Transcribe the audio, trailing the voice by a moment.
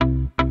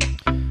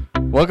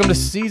Welcome to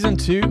Season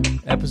 2,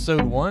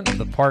 Episode 1 of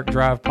the Park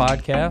Drive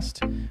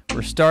Podcast.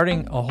 We're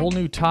starting a whole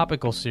new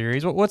topical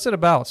series. What's it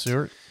about,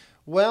 Stuart?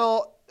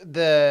 Well,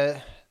 the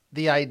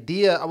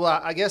idea,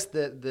 I guess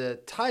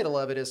the title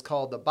of it is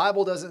called The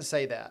Bible Doesn't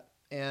Say That.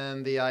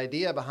 And the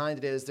idea behind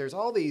it is there's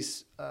all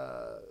these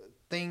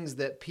things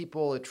that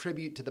people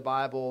attribute to the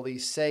Bible,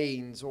 these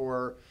sayings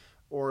or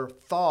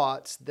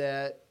thoughts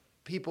that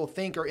people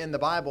think are in the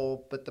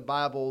Bible, but the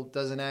Bible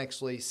doesn't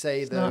actually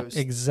say those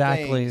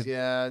exactly things.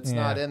 Yeah, it's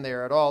not in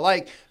there at all.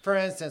 Like, for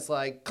instance,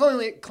 like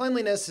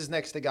cleanliness is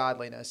next to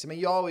godliness. I mean,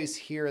 you always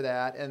hear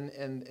that,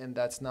 and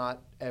that's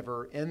not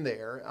ever in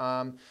there.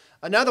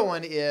 Another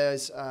one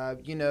is,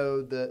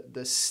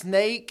 the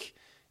snake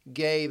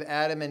gave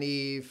Adam and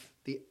Eve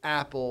the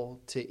apple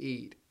to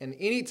eat. And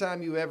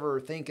anytime you ever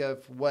think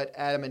of what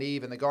Adam and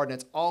Eve in the garden,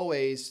 it's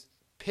always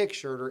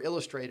pictured or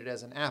illustrated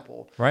as an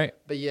apple. Right.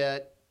 But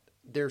yet,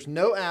 there's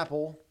no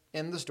apple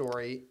in the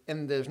story,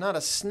 and there's not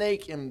a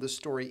snake in the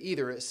story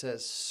either. It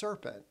says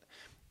serpent,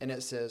 and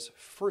it says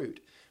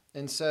fruit.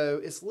 And so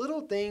it's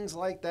little things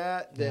like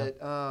that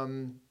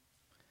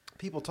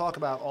people talk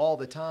about all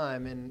the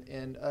time.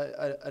 And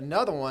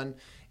another one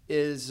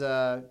is,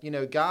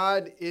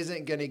 God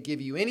isn't going to give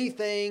you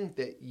anything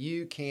that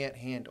you can't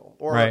handle.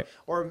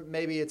 Or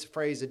maybe it's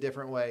phrased a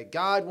different way.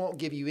 God won't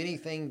give you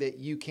anything that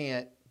you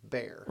can't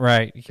bear.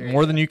 Right.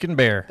 More than you can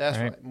bear. That's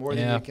right. More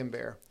than you can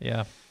bear.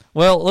 Yeah.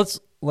 Well,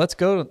 let's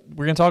go.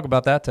 We're going to talk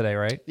about that today,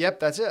 right?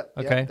 Yep, that's it.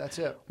 Okay. Yep, that's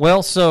it.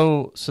 Well,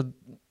 so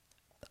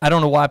I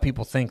don't know why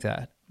people think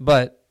that,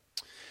 but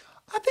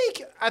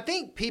I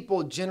think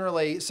people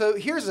generally. So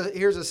here's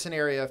a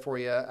scenario for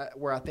you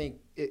where I think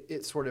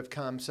it sort of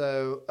comes.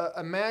 So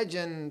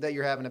imagine that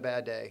you're having a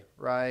bad day,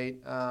 right?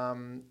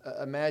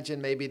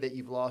 Imagine maybe that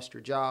you've lost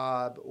your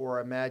job, or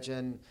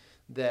imagine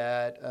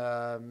that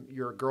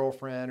your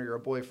girlfriend or your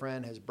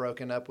boyfriend has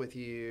broken up with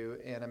you,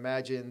 and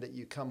imagine that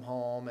you come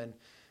home and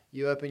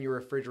you open your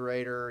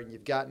refrigerator and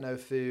you've got no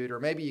food, or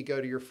maybe you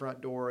go to your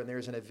front door and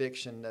there's an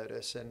eviction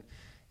notice.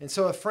 And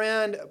so a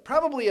friend,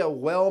 probably a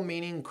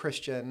well-meaning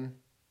Christian,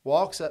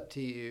 walks up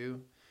to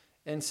you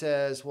and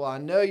says, well, I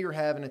know you're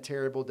having a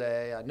terrible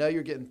day. I know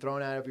you're getting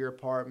thrown out of your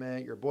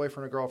apartment. Your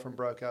boyfriend or girlfriend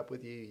broke up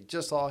with you. You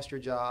just lost your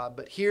job.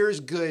 But here's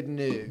good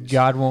news.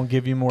 God won't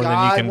give you more than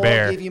you can bear.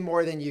 God won't give you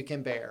more than you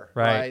can bear.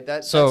 Right.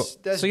 That's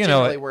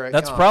generally where it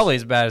that's comes. probably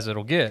as bad as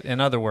it'll get.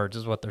 In other words,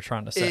 is what they're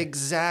trying to say.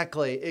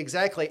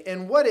 Exactly.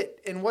 And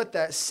what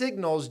that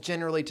signals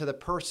generally to the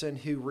person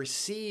who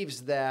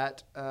receives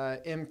that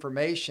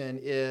information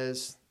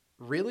is,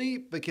 really?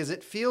 Because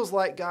it feels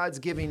like God's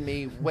giving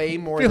me way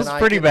more than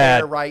I can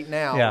bear right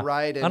now,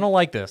 right? And I don't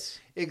like this.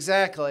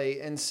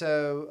 Exactly. And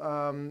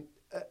so,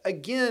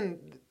 again,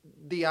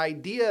 the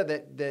idea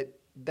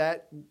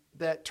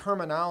that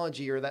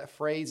terminology or that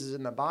phrase is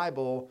in the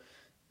Bible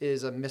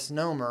is a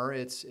misnomer.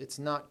 It's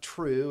not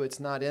true. It's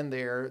not in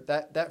there.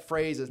 That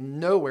phrase is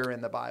nowhere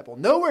in the Bible.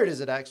 Nowhere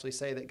does it actually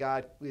say that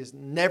God is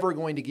never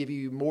going to give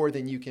you more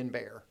than you can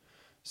bear.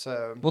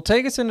 So, well,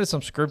 take us into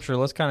some scripture.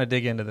 Let's kind of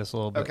dig into this a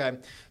little bit. Okay.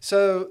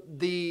 So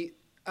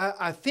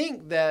I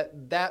think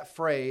that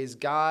phrase,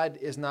 God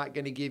is not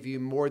going to give you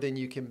more than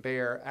you can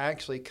bear,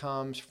 actually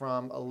comes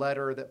from a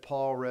letter that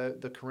Paul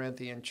wrote the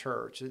Corinthian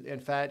church.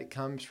 In fact, it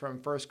comes from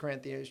 1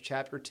 Corinthians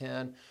chapter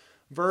 10,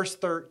 verse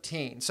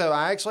 13. So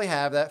I actually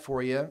have that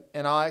for you,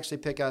 and I'll actually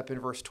pick up in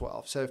verse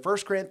 12. So 1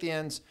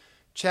 Corinthians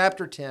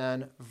chapter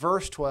 10,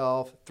 verse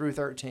 12 through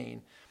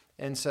 13.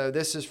 And so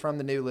this is from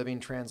the New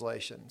Living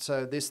Translation.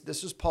 So this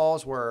is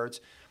Paul's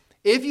words.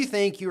 If you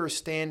think you are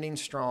standing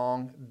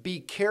strong, be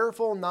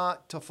careful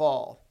not to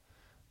fall.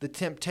 The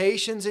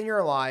temptations in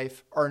your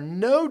life are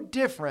no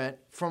different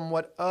from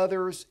what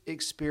others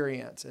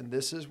experience. And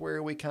this is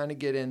where we kind of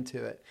get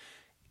into it.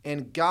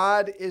 And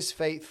God is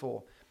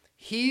faithful.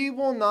 He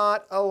will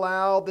not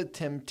allow the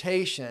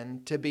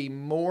temptation to be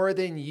more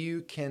than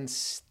you can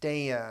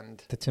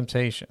stand. The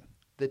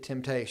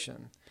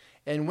temptation.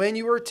 And when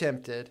you are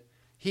tempted,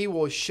 He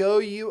will show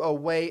you a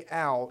way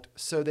out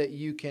so that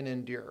you can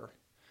endure.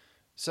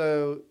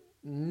 So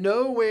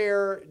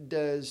nowhere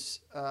does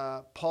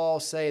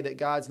Paul say that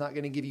God's not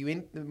going to give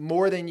you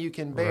more than you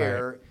can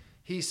bear. Right.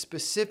 He's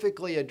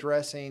specifically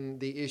addressing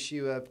the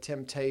issue of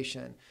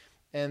temptation.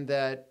 And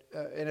that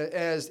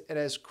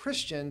as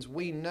Christians,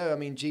 we know,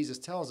 Jesus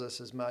tells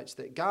us as much,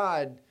 that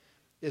God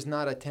is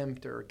not a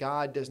tempter.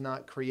 God does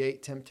not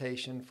create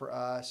temptation for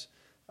us.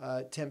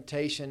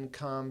 Temptation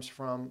comes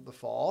from the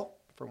fall.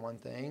 For one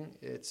thing,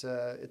 it's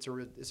a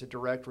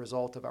direct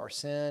result of our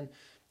sin.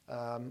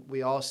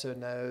 We also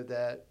know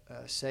that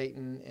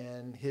Satan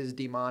and his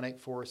demonic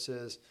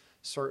forces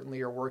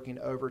certainly are working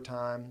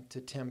overtime to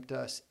tempt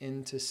us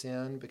into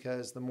sin,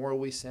 because the more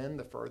we sin,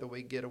 the further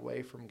we get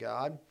away from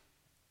God.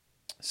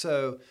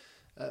 So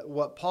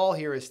what Paul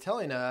here is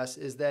telling us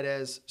is that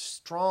as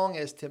strong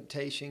as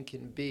temptation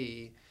can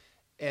be,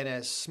 and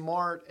as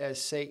smart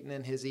as Satan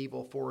and his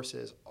evil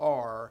forces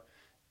are,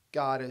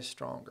 God is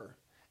stronger.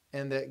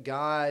 And that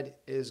God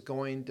is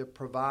going to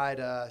provide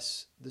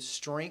us the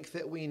strength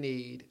that we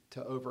need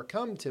to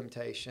overcome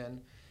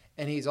temptation,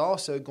 And he's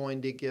also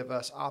going to give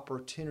us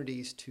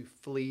opportunities to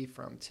flee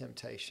from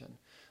temptation.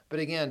 But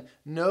again,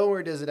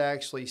 nowhere does it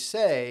actually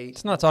say.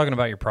 It's not talking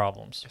about your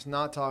problems. It's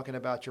not talking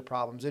about your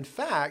problems. In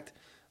fact,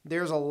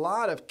 there's a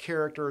lot of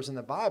characters in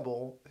the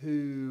Bible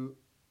who,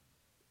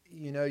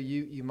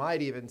 you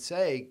might even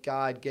say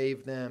God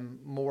gave them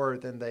more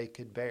than they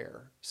could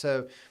bear.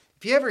 So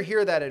if you ever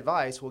hear that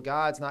advice, well,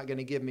 God's not going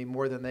to give me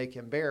more than they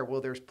can bear.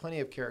 Well, there's plenty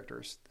of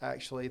characters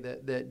actually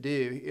that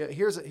do.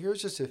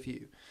 Here's just a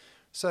few.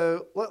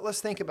 So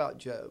let's think about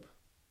Job.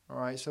 All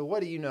right. So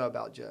what do you know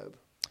about Job?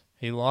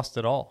 He lost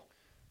it all.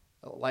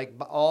 Like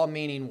all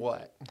meaning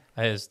what?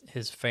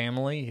 His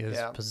family, his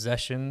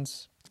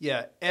possessions.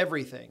 Yeah,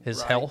 everything.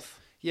 His health.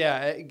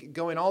 Yeah,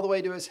 going all the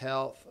way to his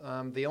health.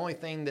 The only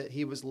thing that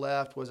he was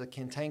left was a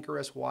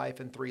cantankerous wife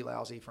and 3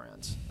 lousy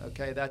friends.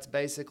 Okay, that's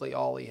basically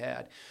all he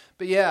had.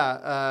 But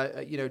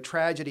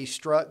tragedy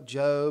struck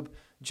Job.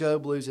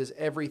 Job loses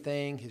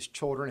everything: his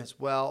children, his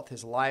wealth,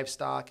 his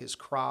livestock, his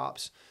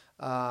crops.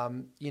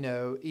 Even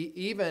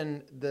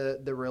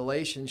the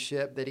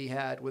relationship that he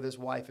had with his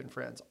wife and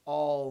friends,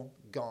 all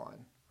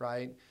gone,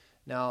 right?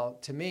 Now,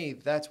 to me,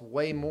 that's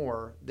way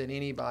more than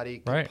anybody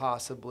could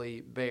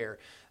possibly bear.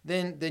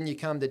 Then you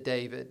come to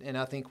David, and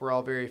I think we're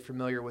all very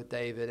familiar with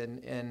David.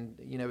 And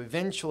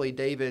eventually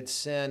David's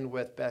sin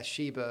with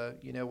Bathsheba,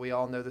 we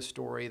all know the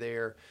story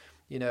there.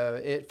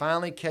 It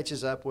finally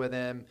catches up with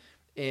him.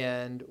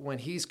 And when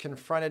he's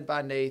confronted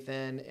by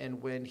Nathan,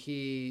 and when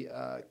he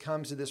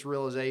comes to this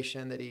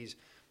realization that he's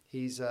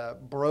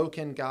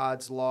broken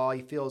God's law,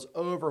 he feels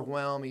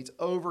overwhelmed, he's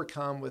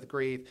overcome with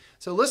grief.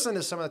 So listen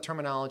to some of the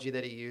terminology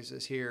that he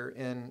uses here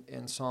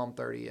in Psalm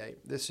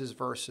 38. This is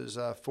verses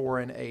 4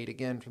 and 8,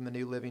 again from the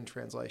New Living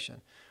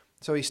Translation.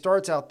 So he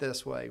starts out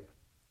this way: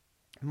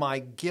 "My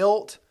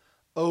guilt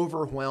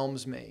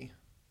overwhelms me."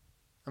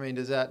 I mean,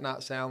 does that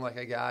not sound like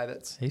a guy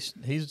that's... He's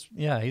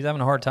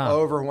having a hard time.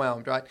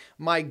 Overwhelmed, right?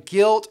 "My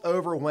guilt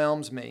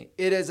overwhelms me.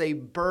 It is a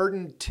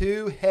burden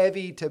too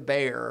heavy to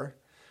bear.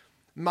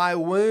 My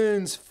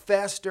wounds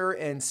fester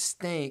and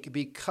stink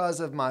because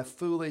of my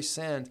foolish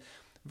sins."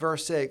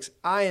 Verse 6,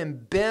 "I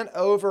am bent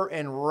over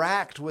and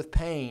racked with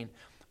pain.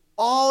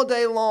 All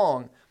day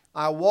long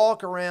I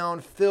walk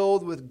around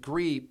filled with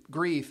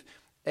grief.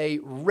 A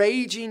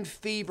raging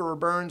fever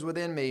burns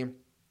within me,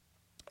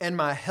 and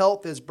my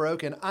health is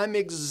broken.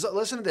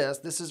 Listen to this.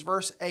 This is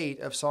verse 8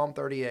 of Psalm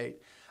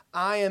 38.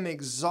 "I am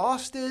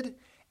exhausted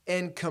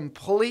and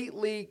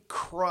completely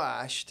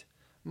crushed.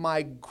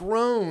 My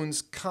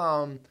groans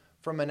come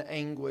from an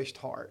anguished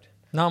heart."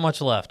 Not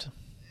much left.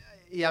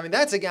 Yeah, I mean,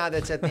 that's a guy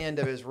that's at the end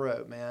of his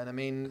rope, man. I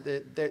mean,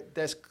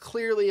 that's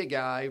clearly a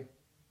guy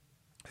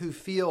who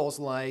feels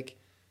like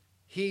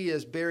he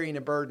is bearing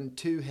a burden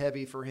too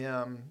heavy for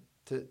him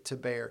to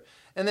bear.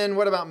 And then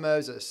what about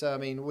Moses? I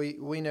mean,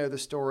 we know the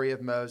story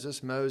of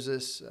Moses.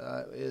 Moses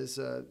is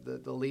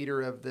the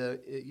leader of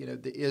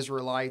the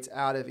Israelites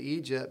out of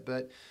Egypt,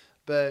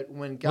 but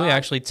when God... He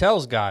actually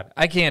tells God,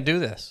 "I can't do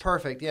this."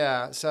 Perfect,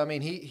 yeah. So, I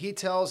mean, he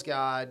tells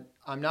God,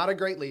 "I'm not a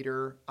great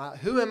leader.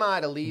 Who am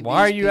I to lead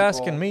Why these are you people?"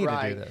 asking me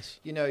to do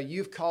this?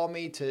 You've called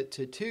me to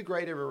too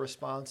great of a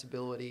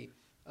responsibility.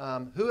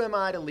 Who am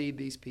I to lead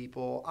these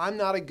people? I'm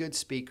not a good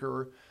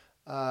speaker.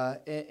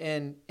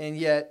 And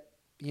yet,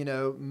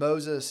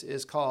 Moses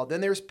is called. Then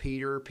there's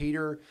Peter.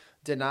 Peter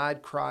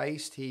denied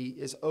Christ. He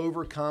is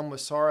overcome with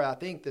sorrow. I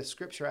think the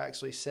scripture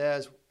actually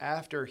says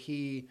after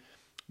he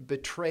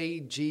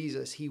betrayed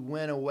Jesus, he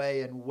went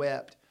away and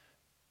wept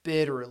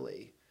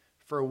bitterly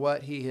for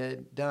what he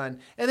had done.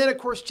 And then, of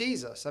course,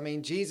 Jesus. I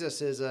mean, Jesus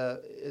is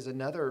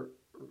another,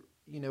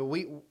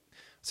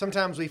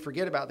 sometimes we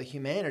forget about the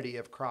humanity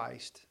of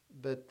Christ.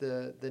 But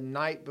the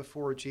night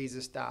before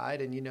Jesus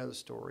died, and you know the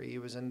story, he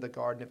was in the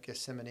Garden of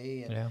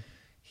Gethsemane, and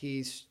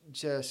he's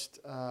just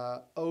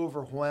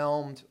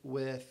overwhelmed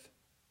with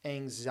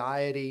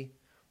anxiety.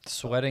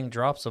 Sweating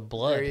drops of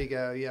blood. There you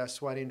go. Yeah,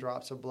 sweating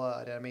drops of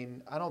blood. I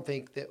mean, I don't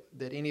think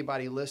that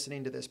anybody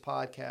listening to this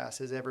podcast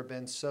has ever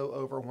been so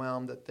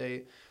overwhelmed that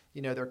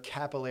their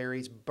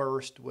capillaries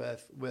burst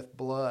with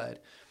blood.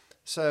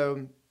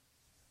 So,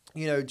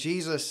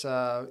 Jesus,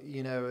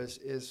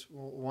 is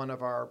one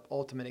of our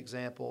ultimate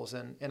examples.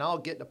 And I'll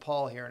get to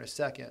Paul here in a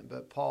second,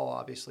 but Paul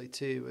obviously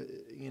too,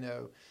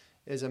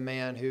 is a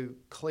man who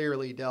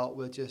clearly dealt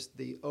with just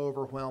the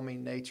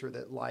overwhelming nature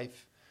that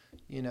life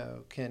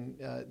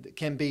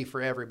can be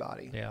for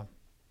everybody. Yeah.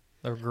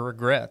 The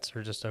regrets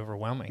are just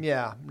overwhelming.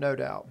 Yeah, no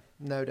doubt.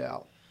 No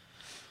doubt.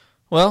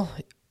 Well,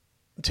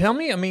 tell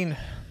me, I mean,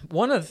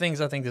 one of the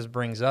things I think this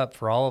brings up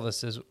for all of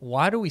us is,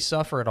 why do we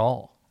suffer at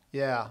all?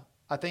 Yeah,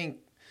 I think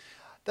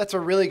that's a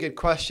really good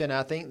question.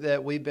 I think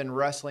that we've been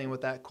wrestling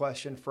with that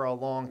question for a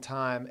long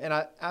time. And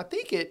I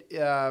think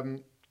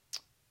the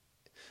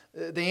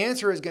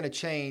answer is going to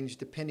change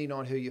depending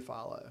on who you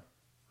follow,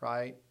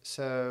 right?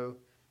 So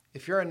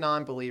if you're a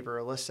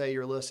non-believer, let's say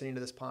you're listening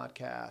to this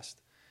podcast,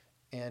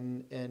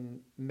 and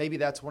maybe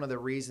that's one of the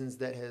reasons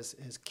that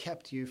has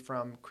kept you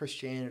from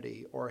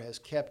Christianity or has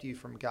kept you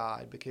from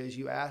God, because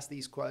you ask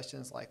these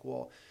questions like,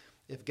 well,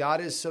 if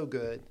God is so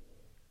good,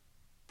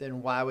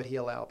 then why would he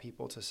allow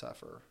people to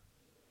suffer?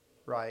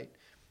 Right?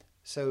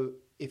 So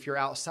if you're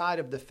outside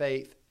of the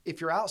faith,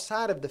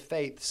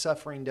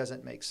 suffering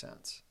doesn't make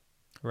sense.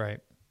 Right.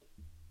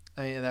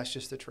 I mean, that's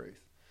just the truth.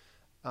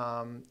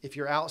 If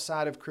you're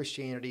outside of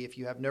Christianity, if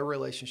you have no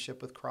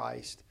relationship with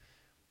Christ,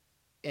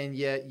 and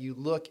yet you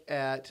look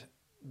at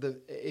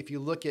if you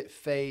look at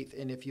faith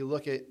and if you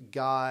look at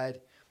God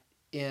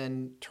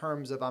in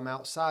terms of I'm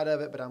outside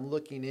of it, but I'm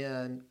looking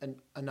in,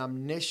 an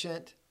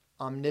omniscient,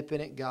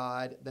 omnipotent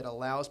God that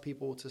allows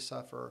people to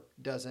suffer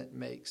doesn't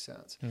make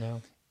sense.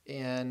 No.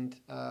 And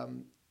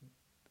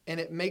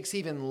it makes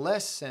even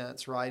less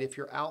sense, right, if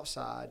you're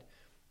outside,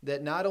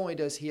 that not only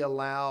does he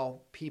allow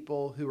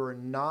people who are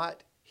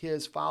not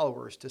his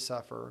followers to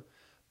suffer,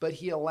 but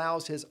he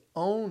allows his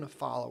own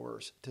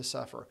followers to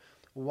suffer.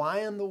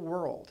 Why in the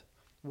world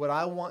would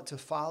I want to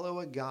follow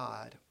a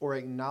God or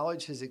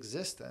acknowledge his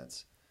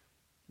existence?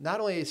 Not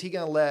only is he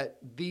going to let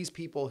these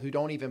people who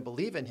don't even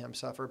believe in him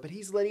suffer, but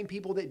he's letting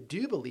people that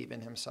do believe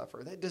in him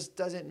suffer. That just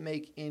doesn't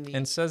make any...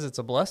 And says it's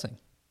a blessing.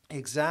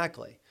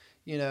 Exactly.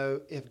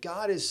 If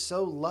God is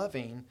so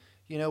loving,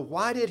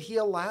 why did he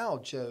allow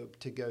Job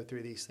to go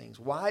through these things?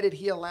 Why did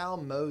he allow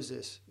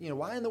Moses?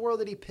 Why in the world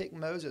did he pick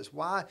Moses?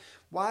 Why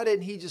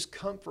didn't he just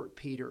comfort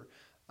Peter?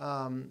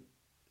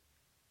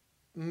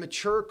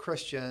 Mature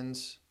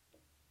Christians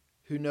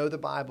who know the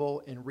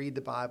Bible and read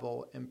the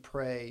Bible and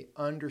pray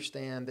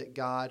understand that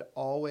God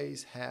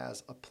always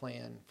has a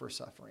plan for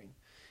suffering.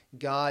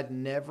 God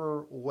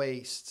never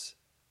wastes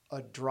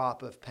a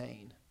drop of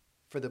pain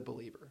for the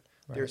believer.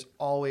 Right. There's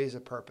always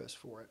a purpose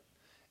for it.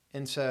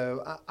 And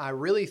so I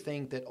really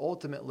think that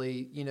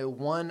ultimately,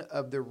 one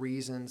of the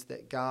reasons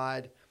that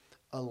God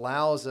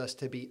allows us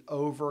to be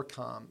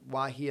overcome,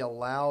 why he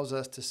allows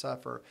us to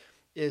suffer,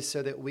 is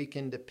so that we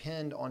can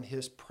depend on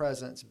his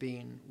presence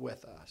being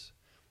with us.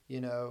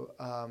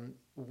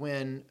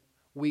 When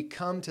we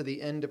come to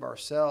the end of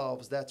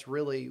ourselves, that's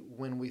really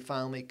when we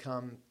finally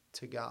come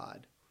to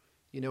God.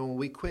 When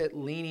we quit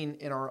leaning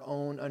in our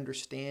own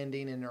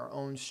understanding and our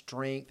own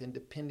strength and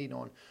depending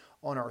on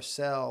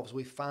ourselves,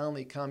 we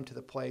finally come to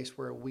the place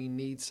where we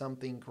need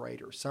something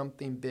greater,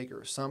 something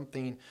bigger,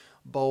 something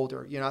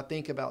bolder. I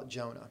think about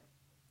Jonah.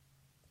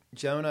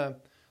 Jonah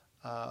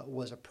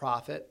was a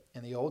prophet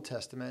in the Old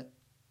Testament,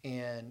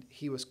 and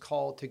he was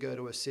called to go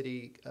to a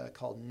city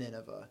called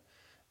Nineveh,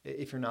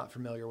 if you're not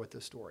familiar with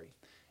the story.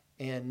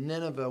 And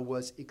Nineveh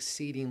was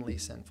exceedingly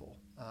sinful.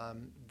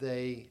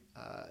 They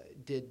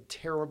did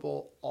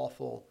terrible,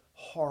 awful,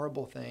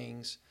 horrible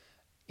things.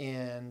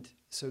 And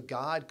so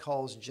God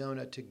calls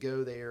Jonah to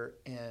go there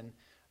and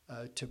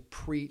to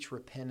preach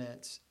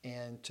repentance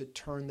and to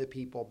turn the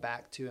people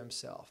back to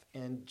himself.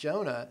 And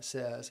Jonah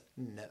says,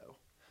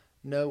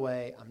 no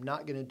way, I'm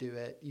not going to do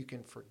it. You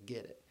can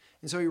forget it.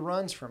 And so he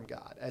runs from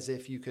God, as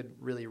if you could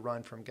really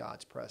run from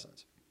God's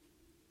presence.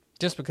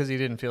 Just because he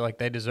didn't feel like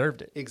they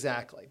deserved it.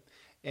 Exactly.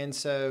 And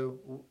so,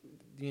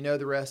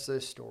 the rest of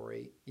the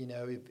story.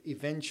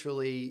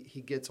 Eventually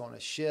he gets on a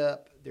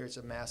ship. There's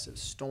a massive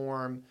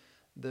storm.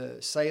 The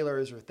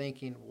sailors are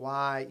thinking,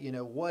 why?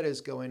 What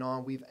is going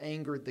on? We've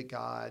angered the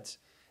gods.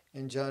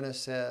 And Jonah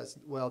says,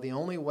 well, the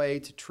only way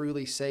to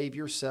truly save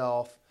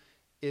yourself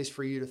is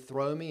for you to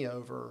throw me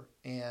over,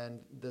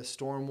 and the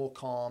storm will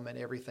calm and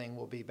everything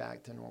will be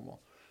back to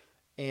normal.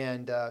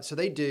 And so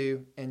they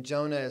do, and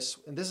and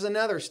this is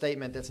another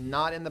statement that's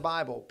not in the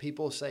Bible.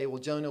 People say,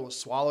 well, Jonah was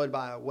swallowed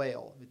by a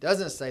whale. It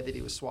doesn't say that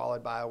he was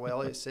swallowed by a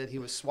whale. It said he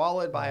was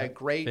swallowed by a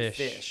great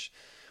fish.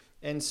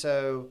 And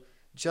so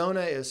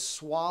Jonah is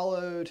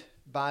swallowed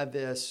by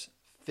this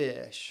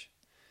fish.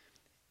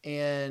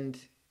 And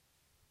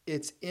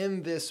it's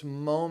in this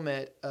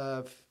moment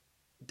of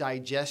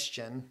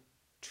digestion,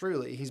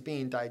 truly, he's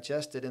being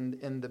digested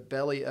in the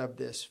belly of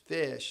this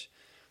fish,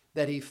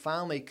 that he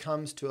finally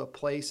comes to a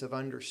place of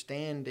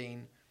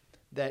understanding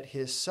that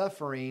his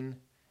suffering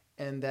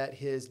and that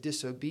his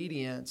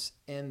disobedience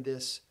and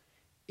this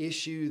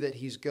issue that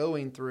he's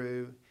going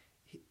through,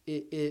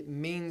 it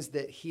means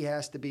that he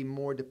has to be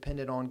more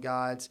dependent on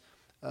God's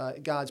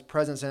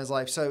presence in his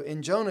life. So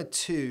in Jonah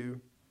 2,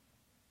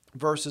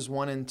 verses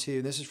 1 and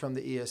 2, this is from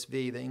the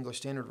ESV, the English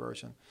Standard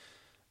Version,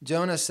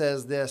 Jonah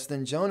says this,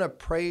 then Jonah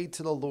prayed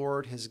to the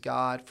Lord his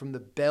God from the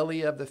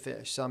belly of the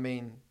fish. So,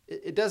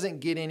 it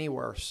doesn't get any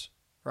worse,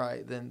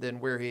 right, than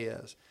where he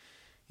is.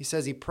 He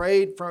says he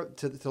prayed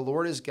to the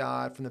Lord his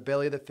God from the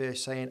belly of the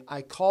fish, saying,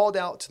 I called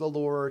out to the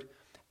Lord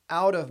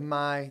out of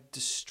my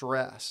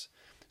distress.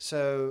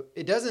 So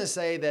it doesn't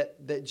say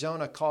that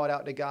Jonah called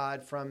out to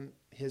God from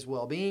his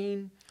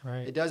well-being.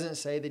 Right. It doesn't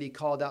say that he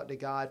called out to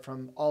God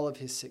from all of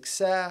his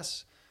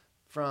success,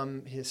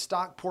 from his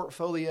stock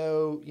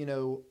portfolio,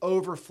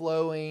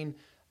 overflowing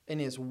in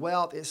his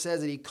wealth. It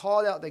says that he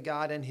called out to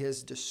God in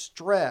his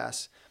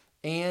distress,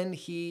 and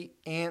he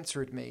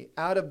answered me.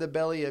 Out of the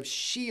belly of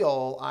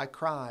Sheol I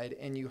cried,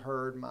 and you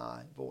heard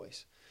my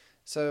voice.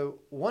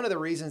 So one of the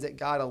reasons that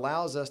God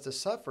allows us to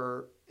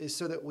suffer is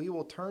so that we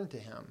will turn to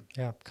him.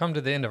 Yeah, come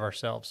to the end of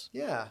ourselves.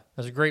 Yeah.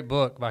 There's a great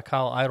book by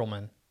Kyle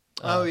Idleman.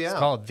 It's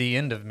called The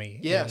End of Me.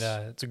 Yes.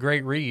 And, it's a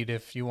great read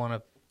if you want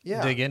to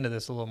dig into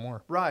this a little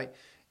more. Right.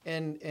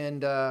 And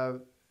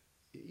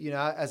you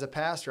know, as a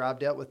pastor, I've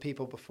dealt with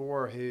people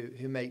before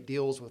who make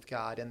deals with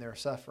God in their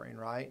suffering,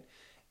 right?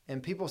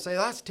 And people say,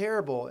 that's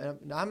terrible.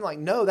 And I'm like,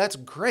 no, that's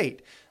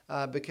great.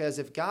 Because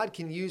if God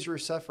can use your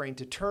suffering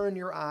to turn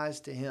your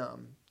eyes to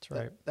him, that's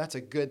right. That's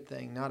a good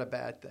thing, not a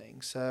bad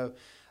thing. So,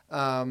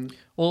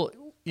 well,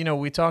 you know,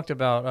 we talked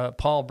about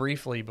Paul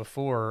briefly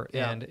before,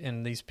 Yeah.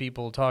 and these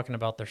people talking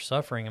about their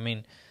suffering. I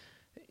mean,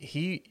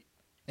 he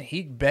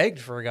begged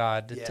for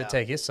God to Yeah.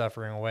 take his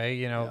suffering away,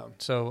 you know. Yeah.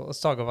 So let's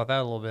talk about that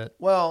a little bit.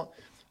 well,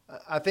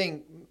 I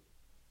think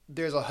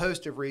there's a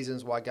host of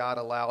reasons why God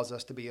allows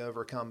us to be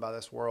overcome by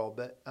this world.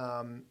 But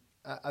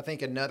I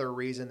think another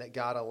reason that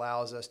God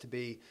allows us to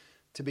be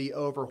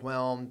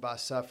overwhelmed by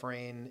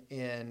suffering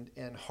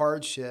and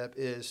hardship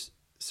is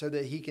so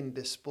that he can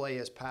display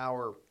his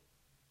power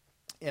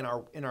in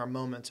our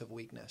moments of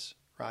weakness,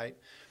 right?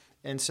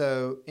 And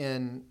so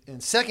in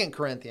 2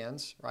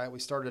 Corinthians, right, we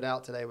started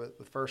out today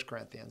with 1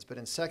 Corinthians, but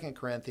in 2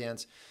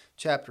 Corinthians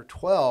chapter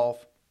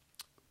 12,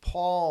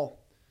 Paul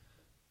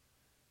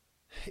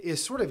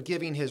is sort of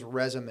giving his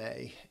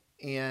resume,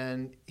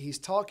 and he's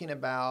talking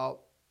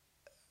about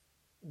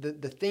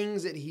the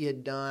things that he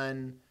had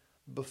done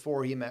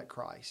before he met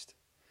Christ.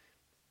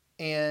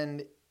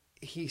 And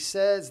he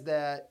says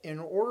that in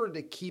order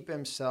to keep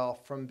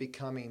himself from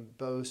becoming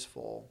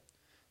boastful,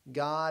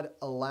 God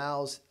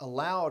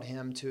allowed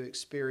him to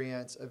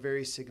experience a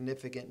very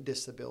significant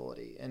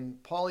disability.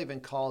 And Paul even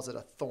calls it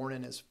a thorn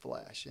in his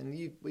flesh.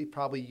 And we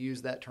probably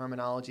use that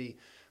terminology,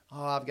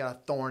 oh, I've got a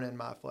thorn in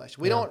my flesh.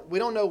 We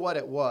don't know what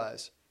it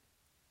was,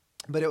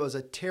 but it was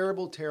a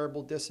terrible,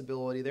 terrible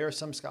disability. There are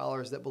some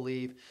scholars that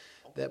believe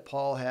that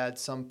Paul had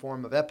some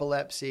form of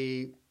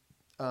epilepsy,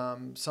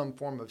 some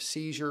form of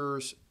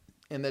seizures,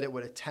 and that it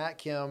would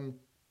attack him,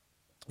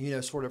 you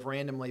know, sort of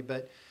randomly.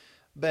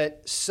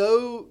 But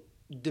so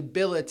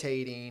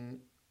debilitating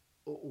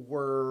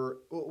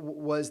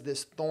was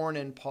this thorn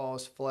in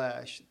Paul's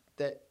flesh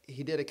that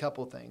he did a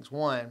couple things.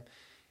 One,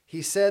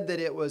 he said that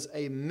it was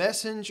a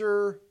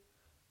messenger.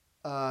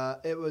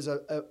 It was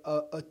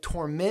a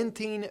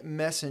tormenting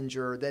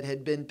messenger that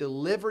had been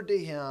delivered to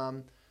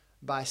him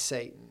by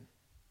Satan,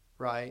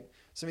 right?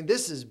 So, I mean,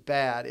 this is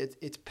bad.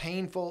 It's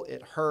painful.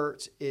 It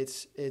hurts.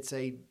 It's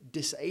a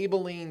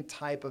disabling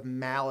type of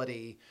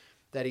malady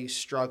that he's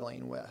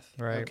struggling with,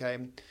 right? Okay.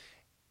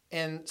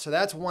 And so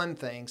that's one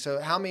thing.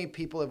 So how many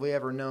people have we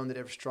ever known that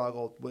have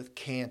struggled with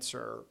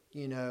cancer,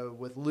 you know,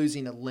 with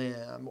losing a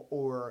limb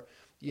or,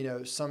 you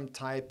know, some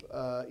type,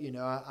 you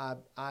know,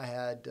 I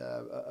had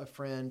a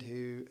friend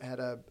who had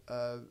a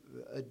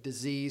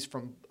disease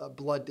from a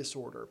blood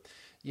disorder,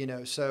 you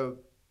know, so,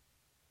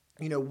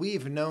 you know,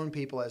 we've known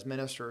people as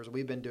ministers.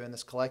 We've been doing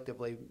this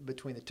collectively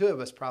between the two of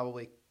us,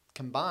 probably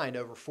combined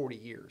over 40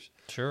 years.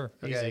 Sure.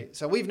 Okay. Easy.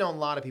 So we've known a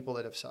lot of people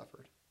that have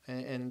suffered,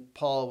 and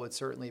Paul would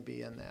certainly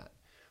be in that.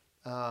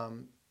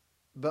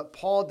 But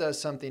Paul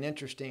does something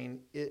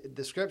interesting.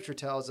 The scripture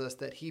tells us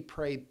that he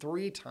prayed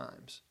 3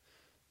 times.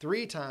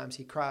 3 times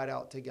he cried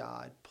out to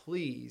God,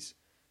 please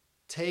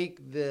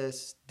take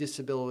this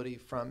disability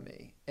from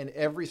me. And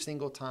every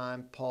single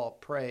time Paul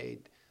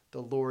prayed,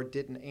 the Lord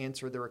didn't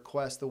answer the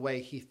request the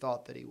way he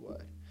thought that he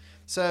would.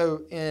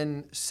 So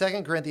in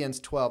 2 Corinthians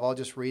 12, I'll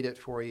just read it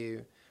for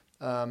you,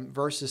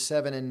 verses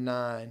 7 and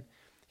 9.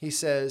 He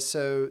says,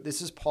 so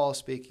this is Paul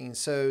speaking,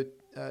 so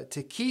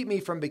to keep me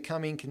from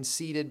becoming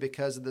conceited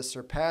because of the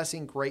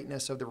surpassing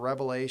greatness of the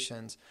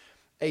revelations,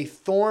 a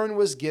thorn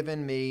was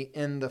given me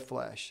in the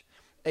flesh,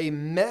 a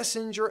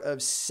messenger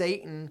of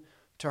Satan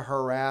to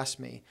harass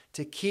me,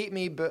 to keep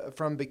me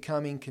from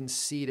becoming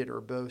conceited or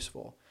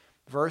boastful.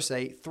 Verse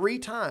 8, 3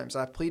 times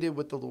I pleaded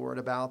with the Lord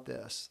about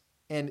this,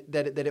 and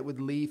that it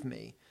would leave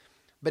me.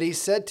 But he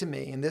said to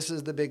me, and this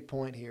is the big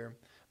point here,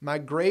 my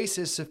grace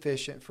is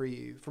sufficient for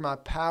you, for my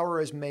power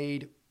is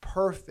made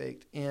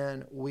perfect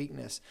in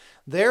weakness.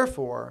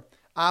 Therefore,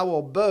 I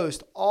will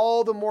boast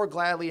all the more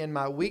gladly in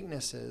my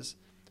weaknesses,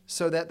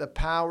 so that the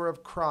power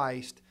of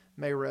Christ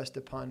may rest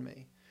upon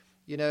me.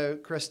 You know,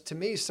 Chris, to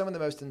me, some of the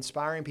most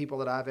inspiring people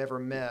that I've ever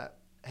met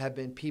have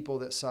been people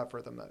that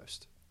suffer the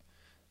most,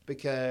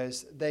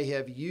 because they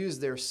have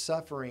used their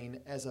suffering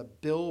as a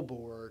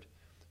billboard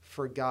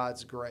for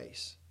God's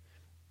grace.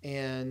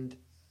 And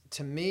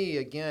to me,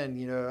 again,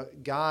 you know,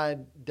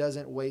 God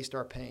doesn't waste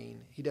our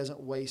pain. He doesn't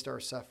waste our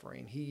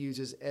suffering. He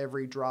uses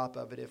every drop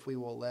of it if we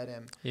will let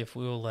him. If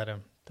we will let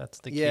him. That's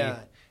the key. Yeah.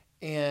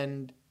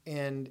 And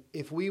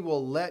if we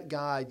will let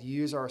God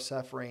use our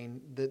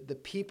suffering, the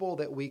people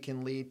that we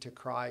can lead to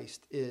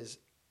Christ is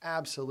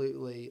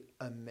absolutely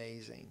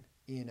amazing,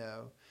 you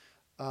know.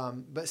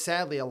 But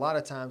sadly, a lot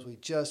of times we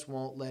just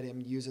won't let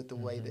him use it the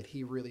way that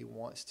he really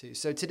wants to.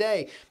 So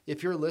today,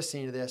 if you're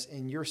listening to this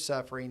and you're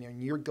suffering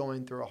and you're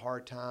going through a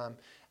hard time,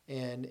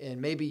 and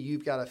maybe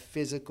you've got a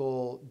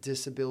physical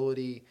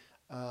disability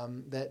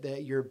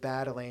that you're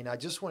battling, I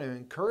just want to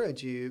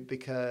encourage you,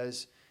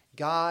 because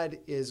God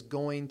is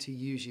going to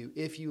use you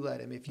if you let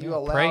him. If you Yeah,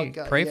 allow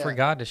God, pray for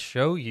God to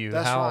show you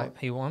That's how right.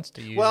 He wants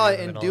to use Well, you. in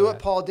the and middle do of what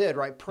that. Paul did,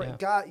 right? Yeah.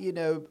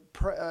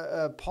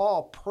 God,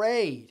 Paul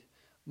prayed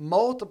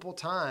multiple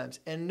times,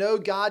 and no,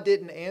 God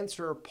didn't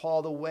answer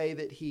Paul the way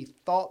that he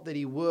thought that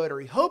he would or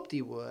he hoped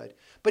he would,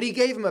 but he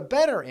gave him a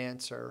better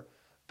answer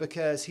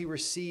because he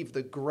received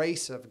the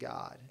grace of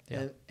God.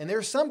 Yeah. And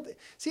there's something,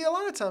 see, a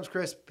lot of times,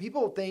 Chris,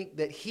 people think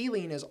that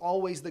healing is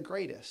always the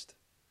greatest.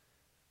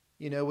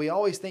 You know, we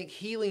always think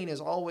healing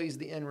is always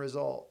the end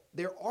result.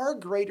 There are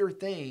greater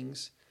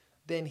things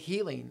than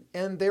healing,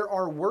 and there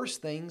are worse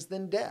things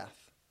than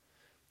death.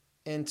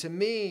 And to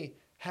me,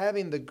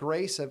 having the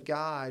grace of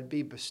God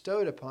be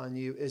bestowed upon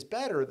you is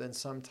better than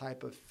some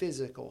type of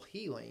physical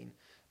healing,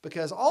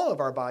 because all of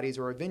our bodies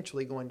are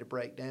eventually going to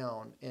break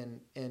down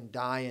and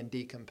die and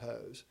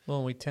decompose.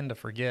 Well, we tend to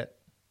forget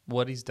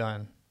what He's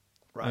done.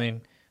 Right. I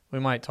mean, we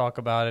might talk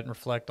about it and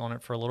reflect on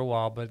it for a little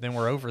while, but then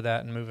we're over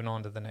that and moving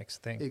on to the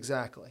next thing.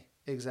 Exactly.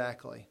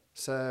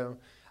 So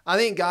I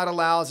think God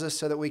allows us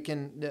so that we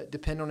can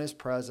depend on His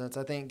presence.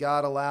 I think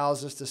God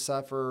allows us to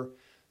suffer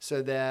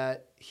so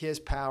that His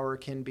power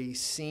can be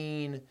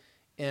seen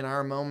in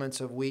our moments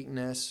of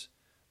weakness.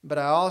 But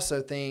I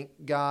also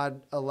think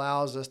God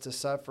allows us to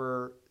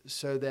suffer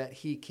so that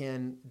He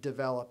can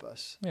develop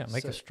us. Yeah,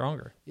 make us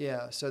stronger.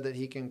 Yeah, so that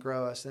He can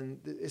grow us. And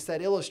it's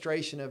that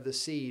illustration of the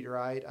seed,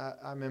 right?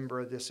 I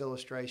remember this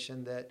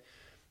illustration that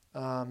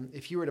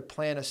if you were to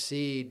plant a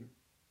seed,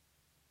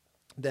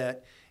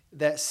 that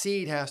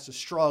seed has to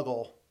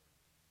struggle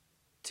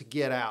to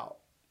get out.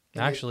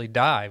 And Actually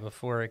die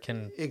before it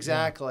can.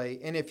 Exactly.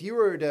 And if you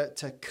were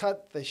to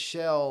cut the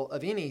shell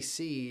of any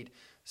seed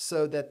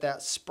so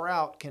that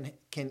sprout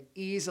can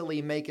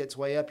easily make its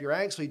way up, you're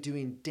actually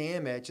doing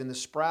damage, and the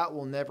sprout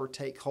will never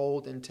take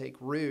hold and take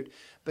root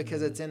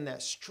because it's in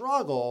that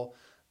struggle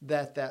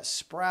that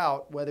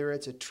sprout, whether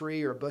it's a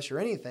tree or a bush or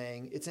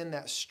anything, it's in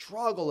that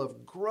struggle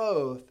of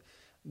growth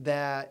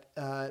that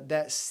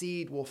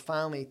seed will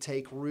finally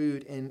take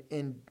root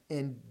and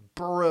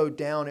burrow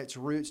down its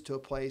roots to a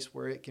place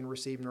where it can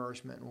receive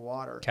nourishment and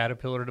water.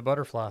 Caterpillar to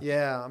butterfly.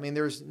 Yeah, I mean,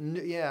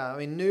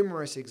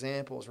 numerous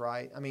examples,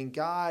 right? I mean,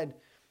 God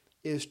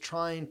is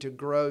trying to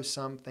grow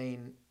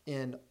something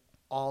in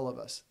all of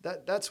us.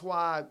 That's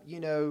why,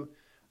 in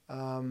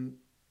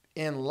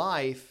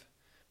life,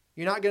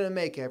 you're not going to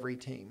make every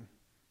team.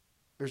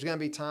 There's going to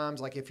be times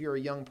like if you're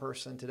a young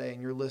person today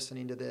and you're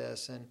listening to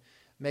this and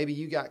maybe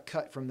you got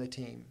cut from the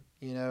team.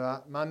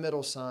 My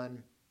middle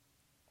son,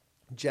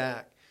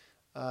 Jack,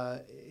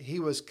 he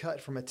was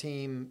cut from a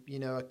team,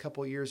 a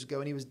couple years ago,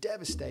 and he was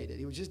devastated.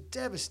 He was just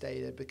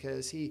devastated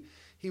because he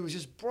was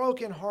just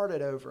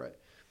brokenhearted over it.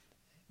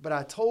 But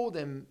I told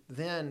him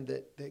then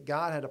that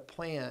God had a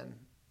plan,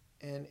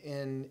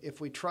 and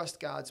if we trust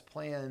God's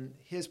plan,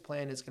 His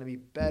plan is going to be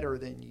better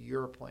than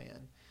your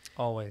plan.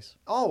 Always,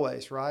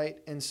 right?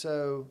 And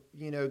so,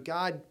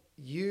 God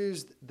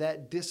used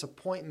that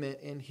disappointment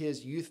in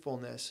his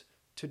youthfulness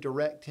to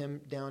direct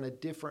him down a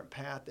different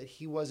path that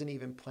he wasn't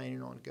even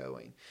planning on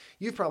going.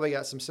 You've probably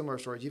got some similar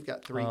stories. You've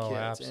got 3 kids.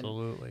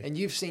 Absolutely. And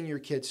you've seen your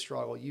kids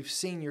struggle. You've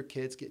seen your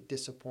kids get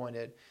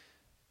disappointed.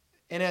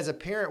 And as a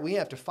parent, we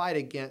have to fight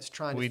against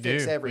trying to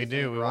fix everything.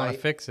 We do. We right? want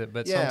to fix it.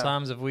 But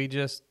sometimes if we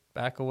just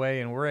back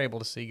away and we're able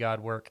to see God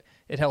work,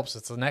 it helps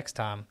us the next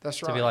time.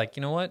 That's right. To be like,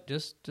 you know what?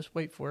 Just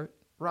wait for it.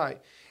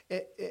 Right.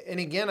 And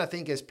again, I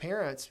think as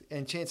parents,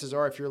 and chances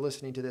are if you're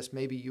listening to this,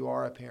 maybe you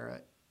are a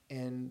parent.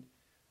 And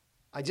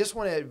I just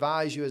want to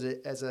advise you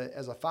as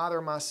a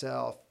father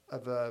myself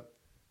of a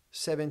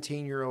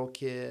 17-year-old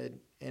kid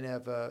and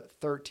of a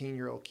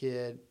 13-year-old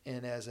kid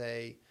and as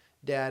a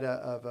dad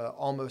of a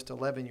almost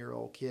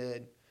 11-year-old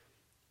kid,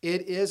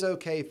 it is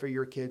okay for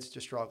your kids to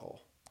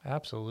struggle.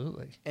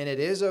 Absolutely. And it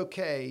is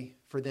okay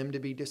for them to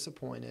be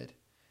disappointed.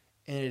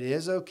 And it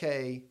is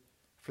okay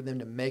for them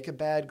to make a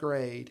bad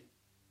grade.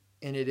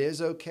 And it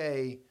is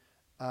okay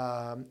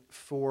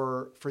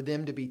for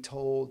them to be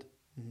told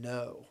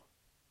no.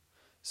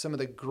 Some of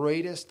the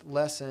greatest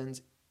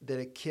lessons that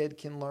a kid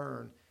can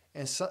learn,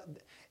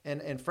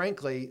 and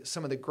frankly,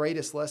 some of the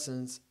greatest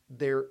lessons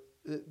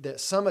that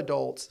some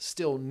adults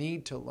still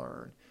need to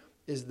learn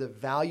is the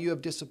value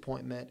of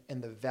disappointment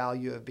and the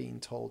value of being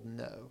told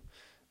no.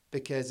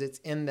 Because it's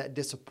in that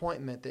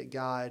disappointment that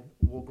God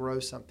will grow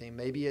something.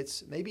 Maybe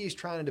He's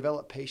trying to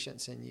develop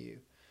patience in you.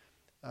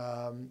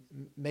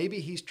 Maybe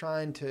He's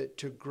trying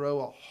to grow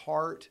a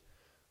heart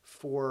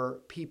for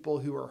people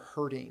who are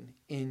hurting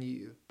in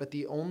you. But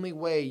the only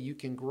way you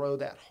can grow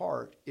that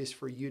heart is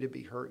for you to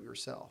be hurt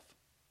yourself.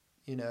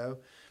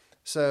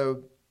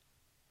 So,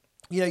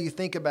 you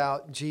think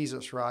about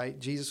Jesus, right?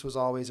 Jesus was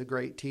always a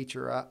great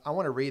teacher. I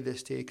want to read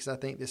this to you because I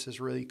think this is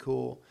really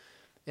cool.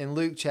 In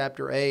Luke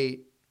chapter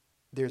 8,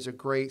 there's a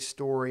great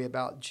story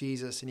about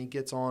Jesus, and He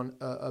gets on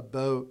a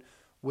boat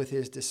with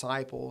His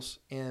disciples,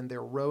 and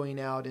they're rowing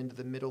out into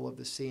the middle of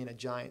the sea, and a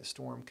giant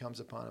storm comes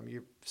upon them.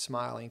 You're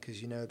smiling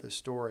because you know the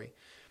story.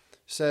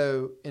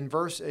 So in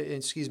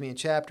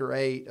chapter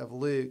 8 of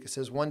Luke, it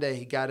says, one day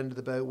He got into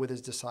the boat with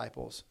His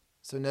disciples.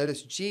 It So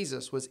notice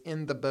Jesus was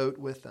in the boat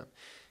with them.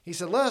 He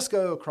said, let us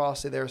go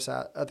across to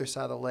the other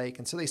side of the lake.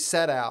 And so they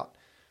set out.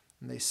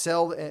 And as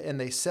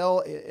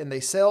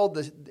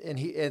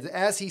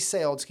he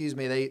sailed,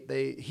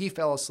 he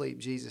fell asleep,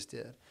 Jesus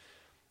did.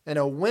 And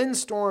a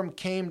windstorm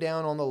came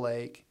down on the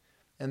lake,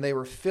 and they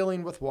were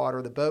filling with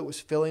water. The boat was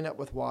filling up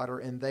with water,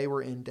 and they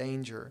were in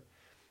danger.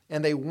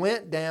 And they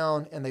went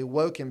down and they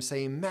woke him,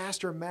 saying,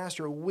 Master,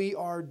 Master, we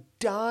are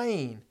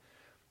dying.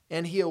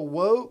 And he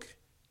awoke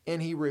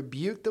and he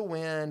rebuked the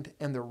wind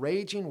and the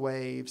raging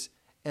waves,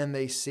 and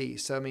they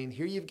ceased. So,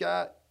 here you've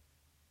got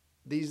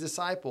these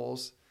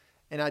disciples,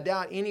 and I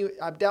doubt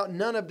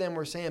none of them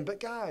were saying, but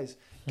guys,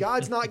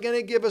 God's not going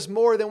to give us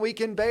more than we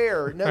can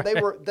bear. No,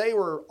 they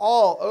were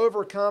all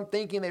overcome,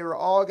 thinking they were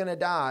all going to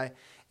die.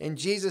 And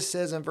Jesus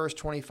says in verse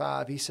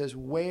 25, he says,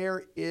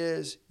 where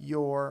is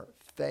your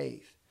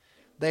faith?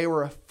 They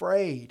were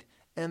afraid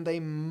and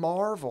they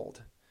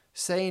marveled,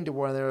 saying to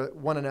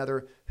one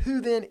another, who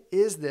then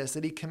is this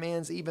that he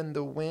commands even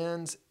the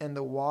winds and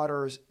the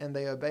waters, and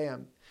they obey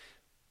him?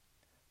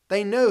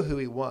 They know who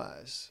he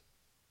was.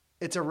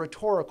 It's a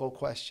rhetorical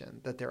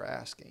question that they're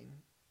asking.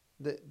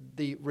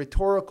 The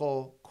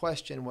rhetorical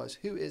question was,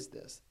 who is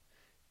this?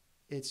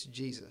 It's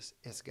Jesus.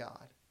 It's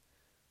God.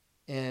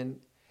 And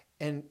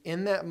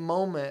in that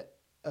moment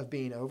of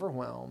being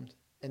overwhelmed,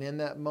 and in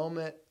that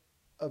moment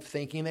of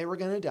thinking they were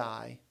going to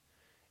die,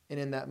 and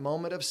in that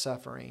moment of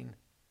suffering,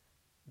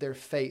 their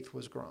faith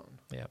was grown.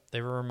 Yeah,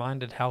 they were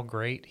reminded how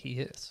great he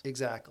is.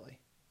 Exactly.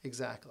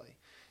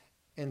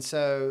 And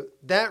so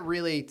that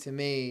really, to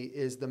me,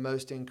 is the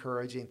most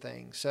encouraging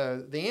thing.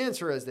 So the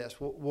answer is this.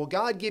 Will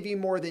God give you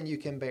more than you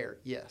can bear?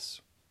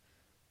 Yes.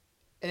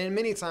 And in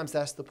many times,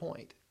 that's the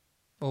point.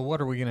 Well, what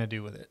are we going to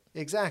do with it?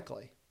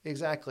 Exactly.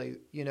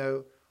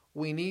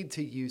 We need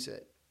to use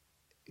it.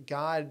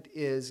 God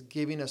is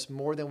giving us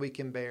more than we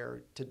can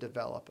bear to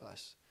develop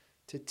us,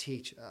 to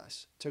teach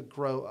us, to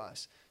grow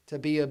us, to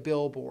be a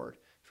billboard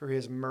for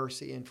his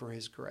mercy and for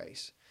his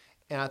grace.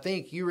 And I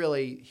think you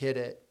really hit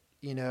it.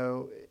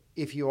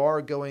 If you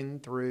are going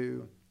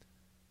through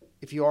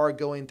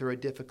a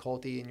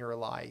difficulty in your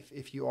life,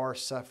 if you are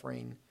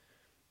suffering,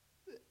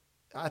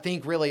 I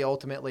think really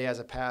ultimately as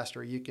a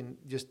pastor, you can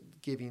just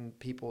giving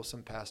people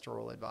some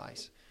pastoral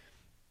advice.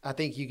 I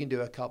think you can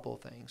do a couple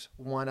of things.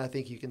 One, I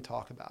think you can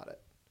talk about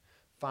it.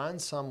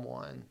 Find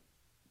someone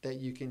that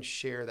you can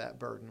share that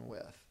burden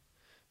with.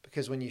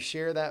 Because when you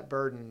share that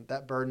burden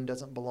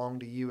doesn't belong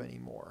to you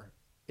anymore.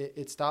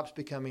 It stops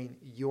becoming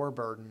your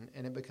burden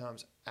and it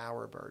becomes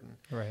our burden.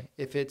 Right.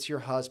 If it's your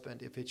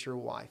husband, if it's your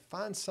wife,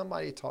 find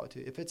somebody to talk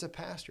to. If it's a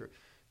pastor,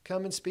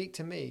 come and speak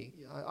to me.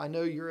 I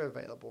know you're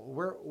available.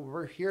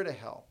 We're here to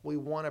help. We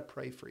want to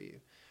pray for you.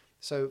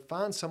 So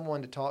find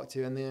someone to talk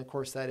to. And then, of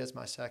course, that is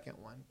my second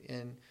one.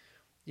 And,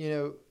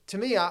 to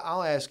me,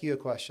 I'll ask you a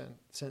question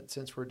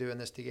since we're doing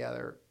this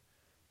together.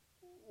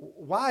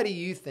 Why do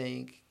you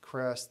think,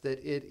 Chris, that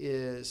it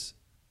is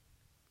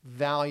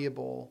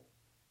valuable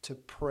to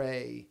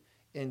pray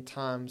in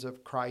times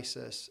of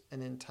crisis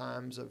and in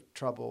times of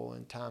trouble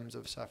and times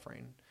of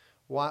suffering?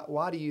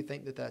 Why do you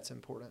think that that's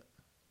important?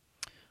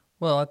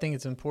 Well, I think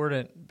it's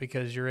important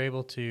because you're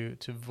able to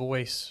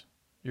voice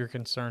your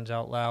concerns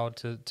out loud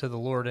to the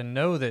Lord and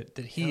know that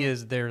he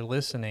is there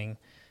listening.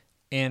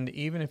 And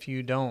even if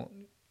you don't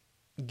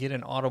get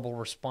an audible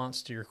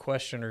response to your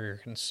question or your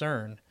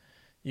concern,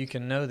 you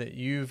can know that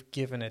you've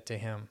given it to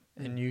him,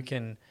 and you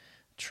can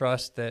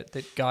trust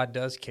that God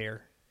does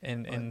care,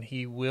 and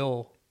he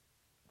will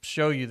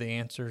show you the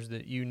answers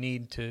that you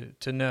need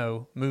to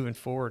know moving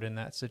forward in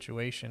that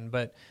situation.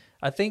 But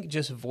I think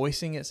just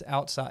voicing it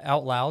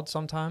out loud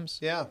sometimes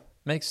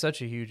makes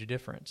such a huge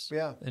difference.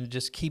 Yeah. And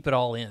just keep it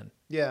all in.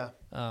 Yeah.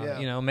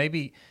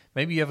 Maybe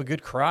you have a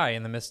good cry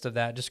in the midst of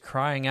that, just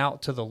crying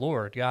out to the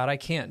Lord. God, I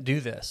can't do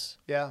this.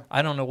 Yeah.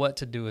 I don't know what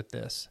to do with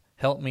this.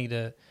 Help me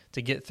to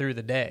get through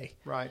the day.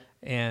 Right.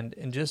 And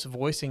just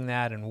voicing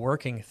that and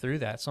working through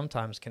that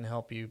sometimes can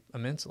help you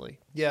immensely.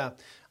 Yeah.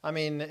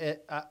 And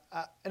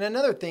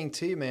another thing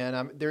too,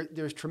 man,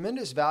 there's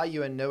tremendous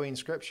value in knowing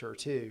Scripture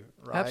too,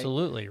 right?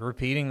 Absolutely.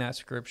 Repeating that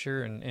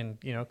Scripture and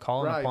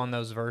calling upon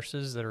those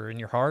verses that are in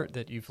your heart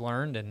that you've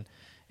learned.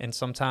 And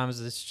sometimes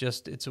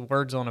it's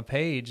words on a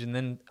page, and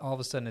then all of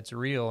a sudden it's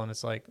real, and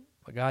it's like,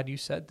 well, God, you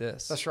said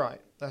this. That's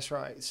right.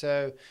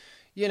 So,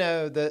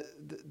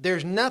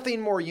 there's nothing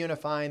more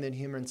unifying than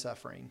human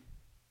suffering.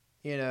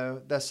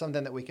 That's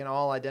something that we can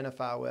all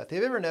identify with. Have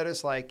you ever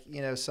noticed,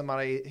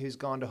 somebody who's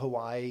gone to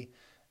Hawaii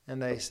and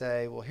they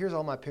say, well, here's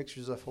all my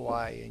pictures of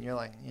Hawaii. And you're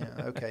like,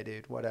 okay,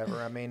 dude,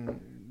 whatever.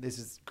 This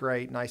is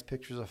great, nice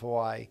pictures of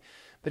Hawaii.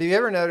 But have you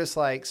ever noticed,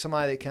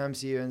 somebody that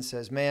comes to you and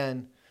says,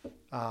 man,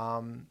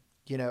 I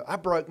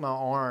broke my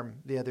arm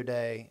the other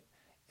day.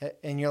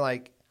 And you're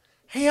like,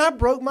 hey, I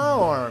broke my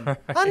arm.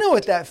 I know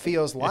what that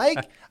feels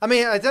like.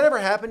 Has that ever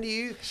happened to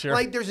you?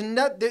 Sure.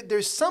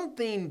 There's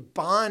something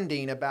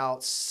bonding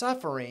about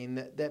suffering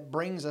that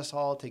brings us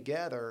all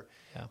together.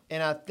 Yeah.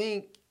 And I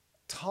think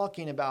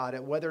talking about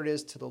it, whether it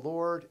is to the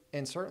Lord,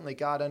 and certainly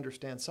God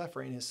understands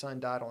suffering. His son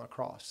died on a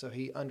cross, so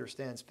he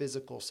understands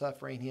physical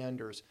suffering. He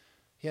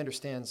He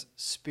understands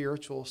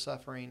spiritual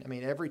suffering. I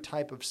mean, every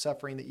type of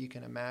suffering that you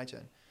can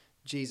imagine,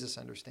 Jesus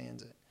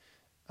understands it.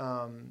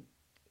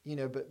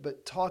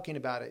 But talking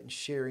about it and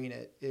sharing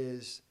it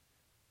is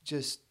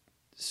just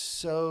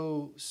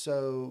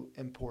so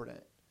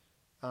important.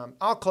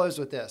 I'll close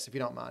with this, if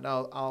you don't mind.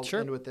 I'll Sure.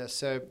 end with this.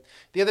 So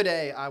the other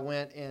day I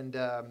went and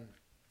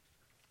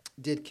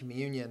did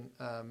communion.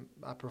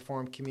 I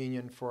performed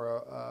communion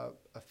for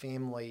a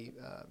family.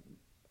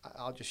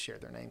 I'll just share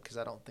their name because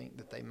I don't think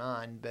that they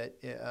mind, but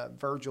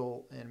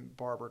Virgil and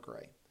Barbara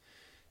Gray.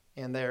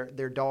 And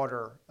their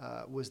daughter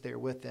was there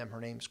with them. Her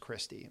name's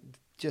Christy.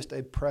 Just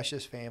a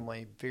precious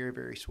family, very,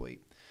 very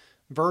sweet.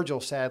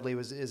 Virgil, sadly,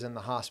 is in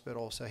the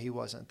hospital, so he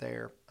wasn't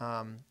there.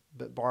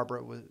 But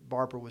Barbara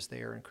was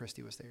there, and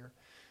Christy was there.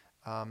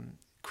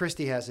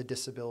 Christy has a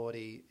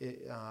disability.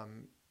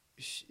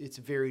 It's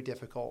very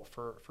difficult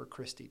for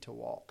Christy to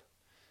walk.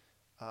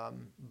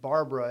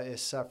 Barbara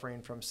is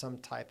suffering from some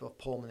type of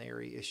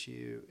pulmonary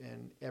issue,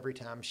 and every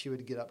time she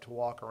would get up to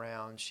walk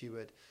around, she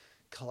would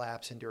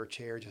collapse into her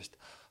chair, just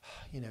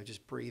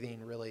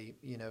breathing really,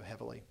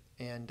 heavily.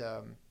 And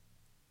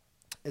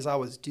as I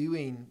was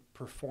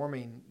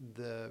performing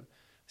the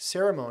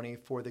ceremony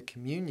for the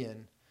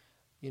communion,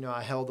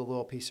 I held a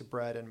little piece of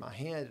bread in my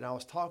hand, and I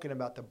was talking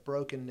about the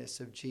brokenness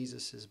of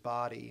Jesus's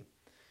body.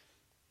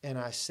 And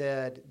I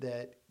said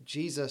that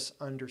Jesus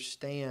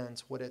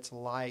understands what it's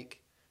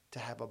like to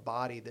have a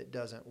body that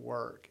doesn't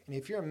work. And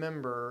if you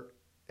remember,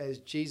 as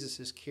Jesus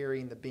is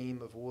carrying the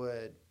beam of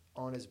wood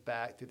on his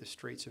back through the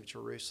streets of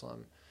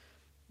Jerusalem,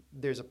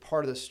 there's a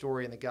part of the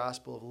story in the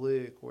Gospel of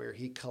Luke where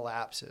he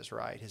collapses,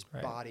 right? His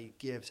body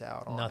gives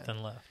out on Nothing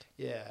him. left.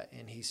 Yeah,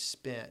 and he's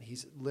spent.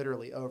 He's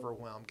literally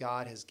overwhelmed.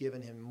 God has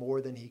given him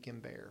more than he can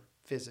bear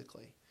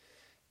physically.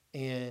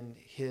 And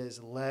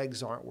his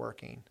legs aren't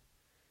working.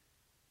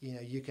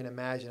 You can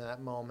imagine in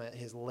that moment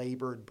his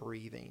labored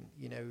breathing.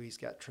 He's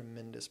got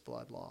tremendous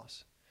blood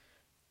loss.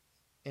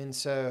 And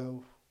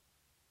so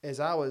as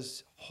I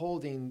was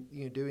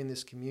doing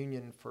this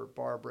communion for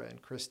Barbara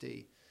and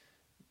Christy,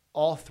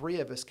 all three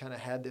of us kind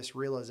of had this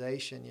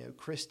realization,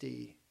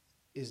 Christy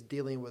is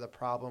dealing with a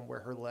problem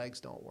where her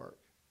legs don't work.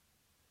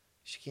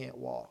 She can't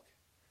walk.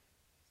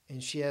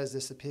 And she has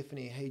this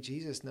epiphany, hey,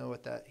 Jesus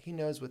he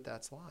knows what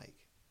that's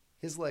like.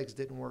 His legs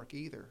didn't work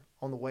either.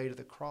 On the way to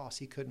the cross,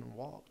 he couldn't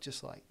walk,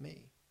 just like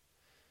me.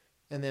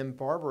 And then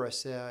Barbara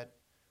said,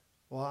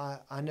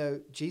 well, I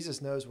know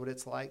Jesus knows what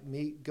it's like,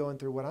 me going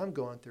through what I'm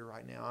going through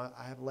right now.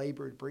 I have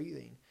labored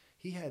breathing.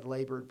 He had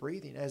labored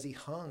breathing. As he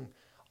hung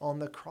on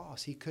the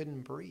cross, he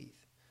couldn't breathe.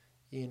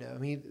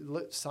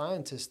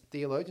 Scientists,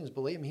 theologians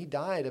believe he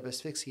died of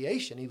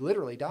asphyxiation. He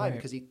literally died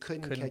because he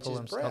couldn't catch his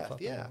breath.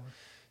 Yeah. Anymore.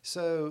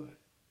 So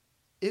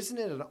isn't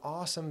it an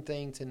awesome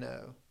thing to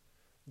know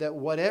that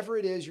whatever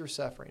it is you're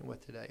suffering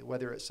with today,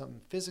 whether it's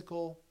something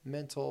physical,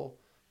 mental,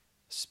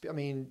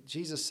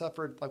 Jesus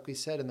suffered, like we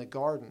said, in the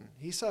garden.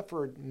 He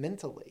suffered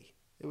mentally.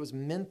 It was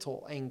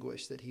mental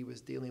anguish that he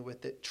was dealing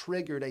with that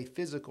triggered a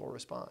physical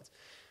response.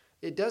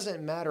 It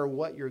doesn't matter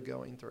what you're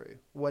going through.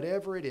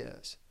 Whatever it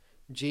is,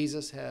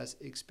 Jesus has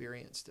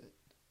experienced it,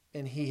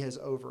 and he has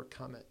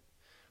overcome it.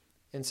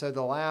 And so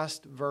the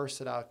last verse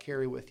that I'll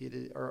carry with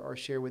you or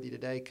share with you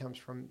today comes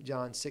from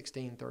John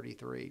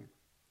 16:33.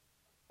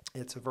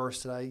 It's a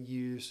verse that I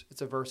use.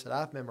 It's a verse that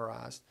I've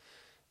memorized,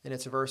 and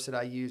it's a verse that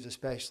I use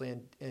especially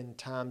in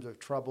times of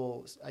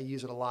trouble. I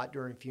use it a lot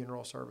during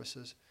funeral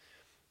services.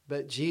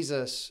 But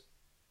Jesus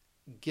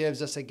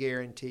gives us a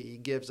guarantee. He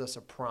gives us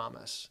a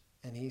promise.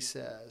 And he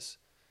says,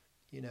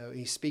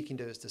 he's speaking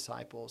to his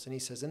disciples, and he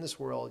says, in this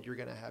world, you're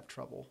going to have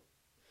trouble.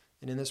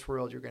 And in this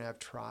world, you're going to have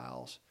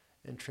trials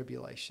and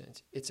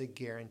tribulations. It's a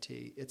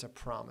guarantee. It's a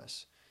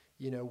promise.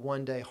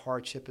 One day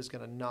hardship is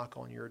going to knock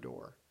on your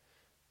door.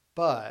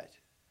 But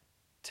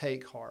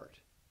take heart,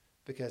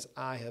 because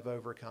I have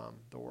overcome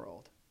the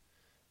world.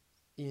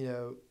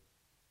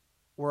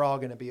 We're all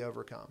going to be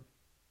overcome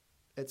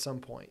at some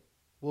point.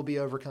 We'll be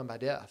overcome by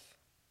death.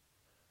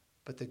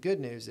 But the good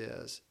news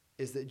is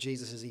that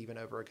Jesus has even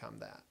overcome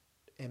that.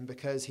 And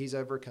because he's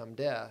overcome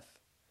death,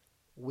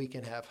 we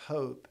can have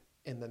hope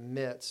in the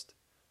midst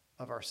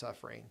of our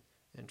suffering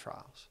and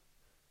trials.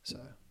 So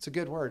it's a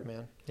good word,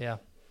 man. Yeah.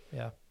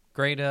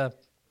 Great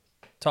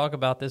talk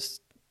about this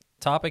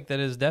topic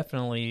that is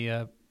definitely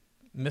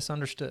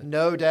misunderstood.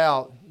 No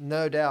doubt.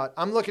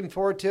 I'm looking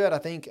forward to it. I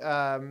think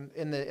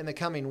in the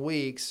coming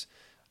weeks,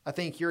 I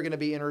think you're going to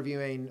be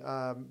interviewing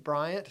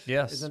Bryant.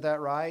 Yes. Isn't that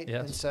right?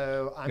 Yes. And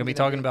so I'm going to be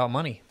talking about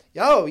money.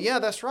 Oh, yeah,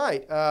 that's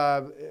right.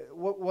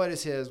 What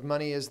is his?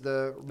 Money is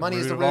the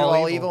root of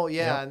all evil.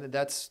 Yeah, yep. And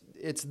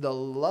it's the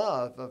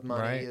love of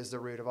money is the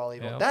root of all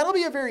evil. Yep. That'll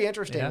be a very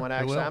interesting one,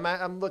 actually.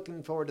 I'm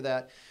looking forward to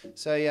that.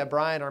 So, yeah,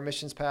 Brian, our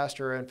missions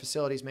pastor and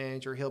facilities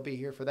manager, he'll be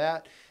here for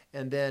that.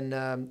 And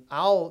then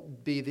I'll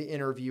be the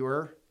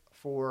interviewer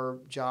for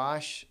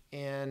Josh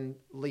and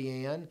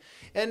Leanne.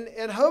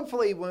 And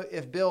hopefully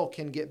if Bill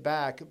can get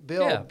back,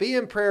 Bill, be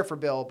in prayer for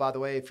Bill, by the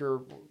way, if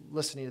you're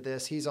listening to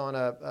this. He's on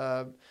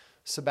a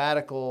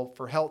sabbatical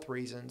for health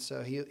reasons,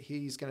 so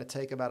he's going to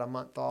take about a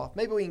month off.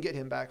 Maybe we can get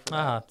him back for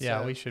that.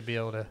 Yeah, so, we should be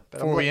able to.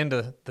 Before we end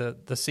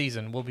the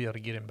season, we'll be able to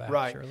get him back.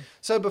 Right. Surely.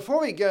 So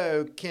before we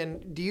go,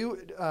 do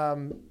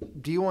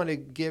you want to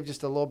give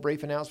just a little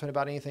brief announcement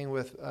about anything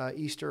with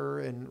Easter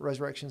and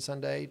Resurrection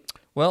Sunday?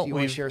 Well, do you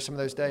want to share some of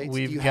those dates?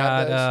 We've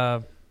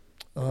got.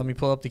 Let me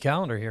pull up the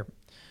calendar here.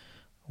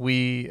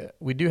 We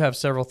do have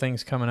several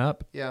things coming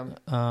up.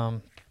 Yeah.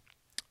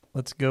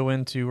 Let's go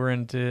into. We're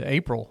into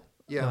April.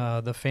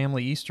 Yeah. The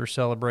family Easter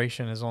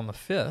celebration is on the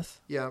 5th.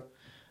 Yeah.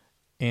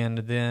 And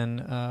then,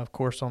 of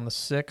course, on the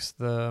 6th,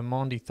 the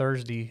Maundy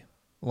Thursday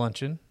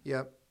luncheon.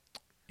 Yep.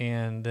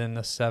 And then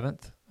the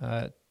 7th,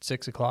 at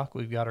 6 o'clock,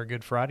 we've got our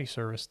Good Friday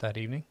service that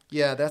evening.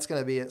 Yeah, that's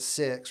going to be at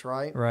 6,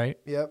 right? Right.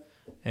 Yep.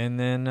 And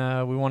then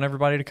we want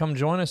everybody to come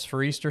join us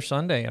for Easter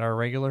Sunday at our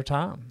regular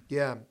time.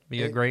 Yeah.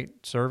 Be a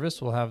great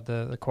service. We'll have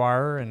the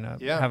choir and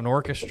have an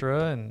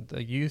orchestra and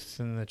the youth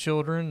and the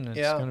children. It's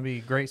going to be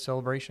a great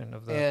celebration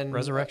of the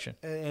resurrection.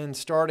 And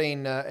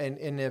starting,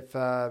 and if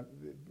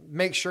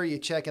make sure you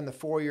check in the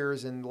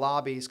foyers and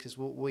lobbies, because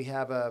we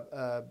have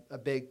a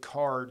big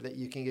card that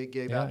you can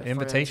give out to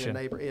invitation.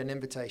 friends and neighbors. An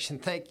invitation.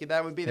 Thank you.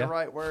 That would be the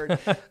right word.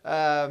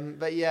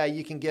 But yeah,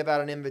 you can give out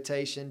an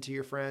invitation to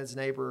your friends,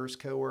 neighbors,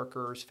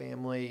 coworkers,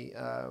 family.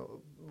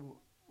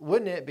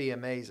 Wouldn't it be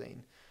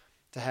amazing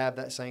to have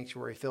that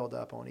sanctuary filled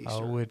up on Easter?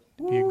 Oh, it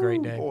would be a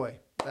great day. Boy,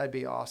 that'd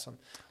be awesome.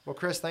 Well,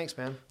 Chris, thanks,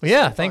 man. Well,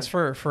 yeah, thanks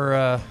for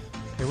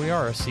here we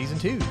are, season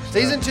 2.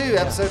 Season 2,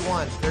 episode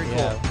 1. Very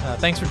cool.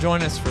 Thanks for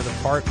joining us for the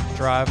Park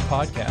Drive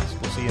podcast.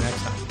 We'll see you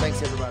next time.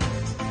 Thanks,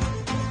 everybody.